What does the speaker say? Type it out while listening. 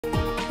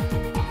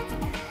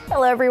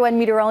Hello everyone,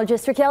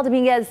 meteorologist Raquel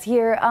Dominguez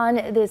here on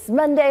this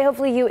Monday.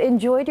 Hopefully you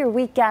enjoyed your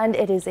weekend.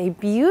 It is a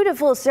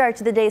beautiful start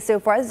to the day so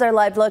far. This is our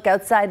live look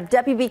outside of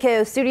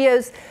WBKO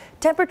studios.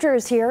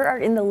 Temperatures here are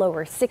in the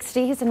lower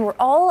 60s and we're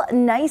all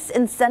nice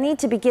and sunny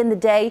to begin the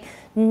day.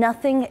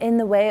 Nothing in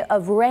the way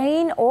of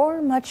rain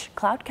or much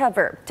cloud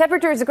cover.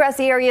 Temperatures across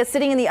the area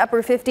sitting in the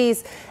upper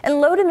 50s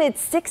and low to mid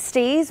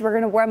 60s. We're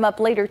going to warm up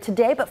later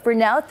today, but for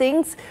now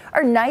things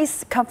are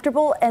nice,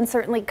 comfortable, and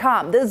certainly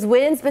calm. Those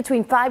winds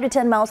between 5 to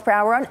 10 miles per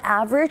hour on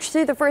average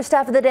through the first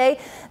half of the day.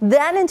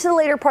 Then into the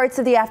later parts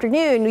of the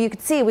afternoon, you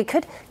could see we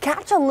could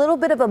catch a little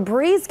bit of a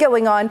breeze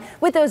going on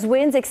with those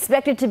winds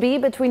expected to be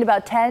between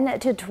about 10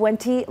 to 20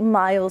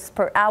 miles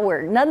per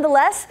hour.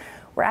 Nonetheless,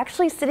 we're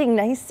actually sitting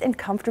nice and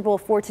comfortable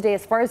for today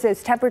as far as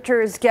those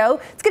temperatures go.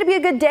 It's going to be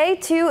a good day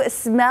to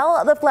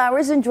smell the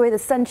flowers, enjoy the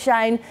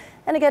sunshine.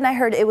 And again, I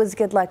heard it was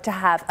good luck to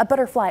have a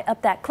butterfly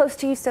up that close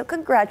to you. So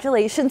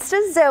congratulations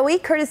to Zoe,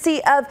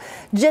 courtesy of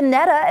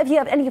Janetta. If you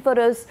have any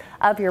photos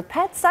of your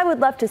pets, I would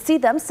love to see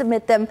them.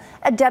 Submit them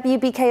at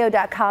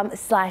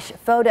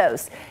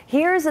WBKO.com/photos.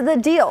 Here's the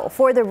deal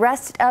for the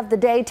rest of the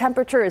day.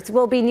 Temperatures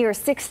will be near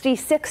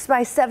 66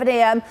 by 7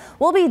 a.m.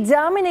 We'll be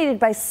dominated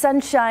by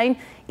sunshine.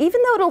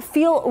 Even though it'll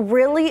feel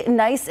really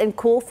nice and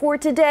cool for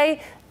today,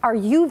 our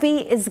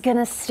UV is going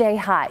to stay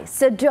high,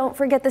 so don't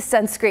forget the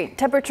sunscreen.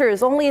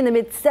 Temperatures only in the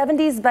mid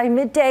 70s by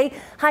midday.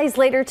 Highs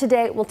later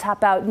today will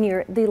top out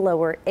near the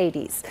lower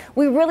 80s.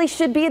 We really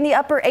should be in the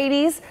upper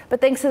 80s, but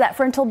thanks to that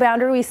frontal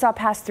boundary we saw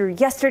pass through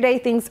yesterday,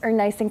 things are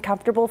nice and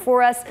comfortable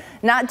for us,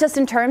 not just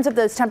in terms of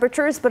those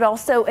temperatures, but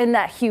also in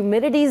that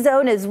humidity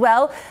zone as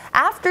well.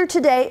 After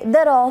today,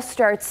 that all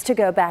starts to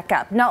go back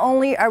up. Not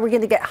only are we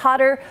going to get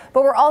hotter,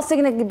 but we're also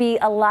going to be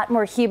a lot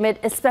more humid,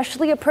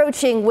 especially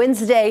approaching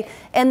Wednesday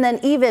and then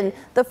even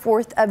the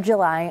 4th of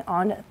July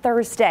on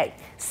Thursday.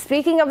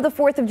 Speaking of the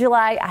 4th of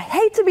July, I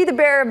hate to be the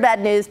bearer of bad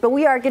news, but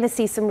we are going to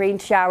see some rain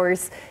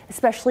showers,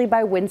 especially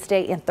by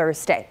Wednesday and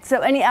Thursday.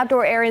 So any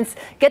outdoor errands,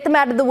 get them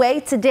out of the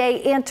way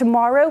today and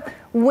tomorrow.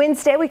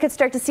 Wednesday, we could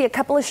start to see a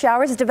couple of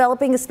showers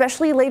developing,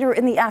 especially later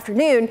in the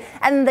afternoon,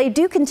 and they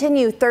do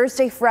continue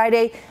Thursday,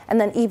 Friday, and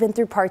then even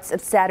through parts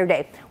of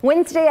Saturday.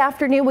 Wednesday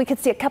afternoon, we could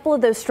see a couple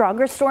of those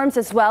stronger storms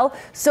as well.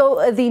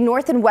 So the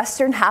north and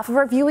western half of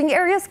our viewing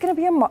area is going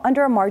to be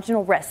under a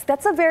marginal risk.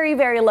 That's a very,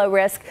 very low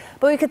risk,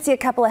 but we could see a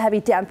couple of heavy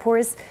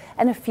downpours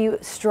and a few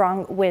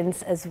strong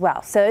winds as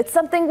well. So it's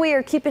something we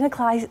are keeping a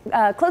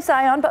close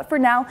eye on, but for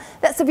now,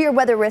 that severe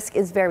weather risk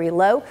is very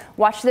low.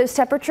 Watch those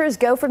temperatures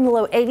go from the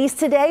low 80s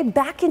today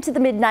back into the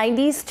mid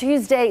 90s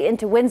Tuesday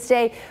into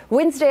Wednesday.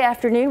 Wednesday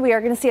afternoon, we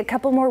are going to see a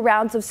couple more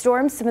rounds of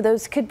storms. Some of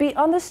those could be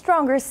on the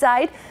stronger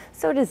side.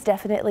 So it is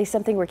definitely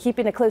something we're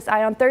keeping a close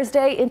eye on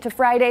Thursday into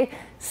Friday.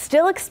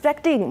 Still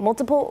expecting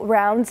multiple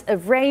rounds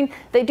of rain.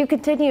 They do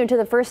continue into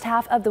the first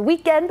half of the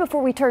weekend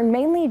before we turn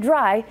mainly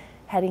dry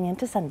heading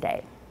into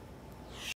Sunday.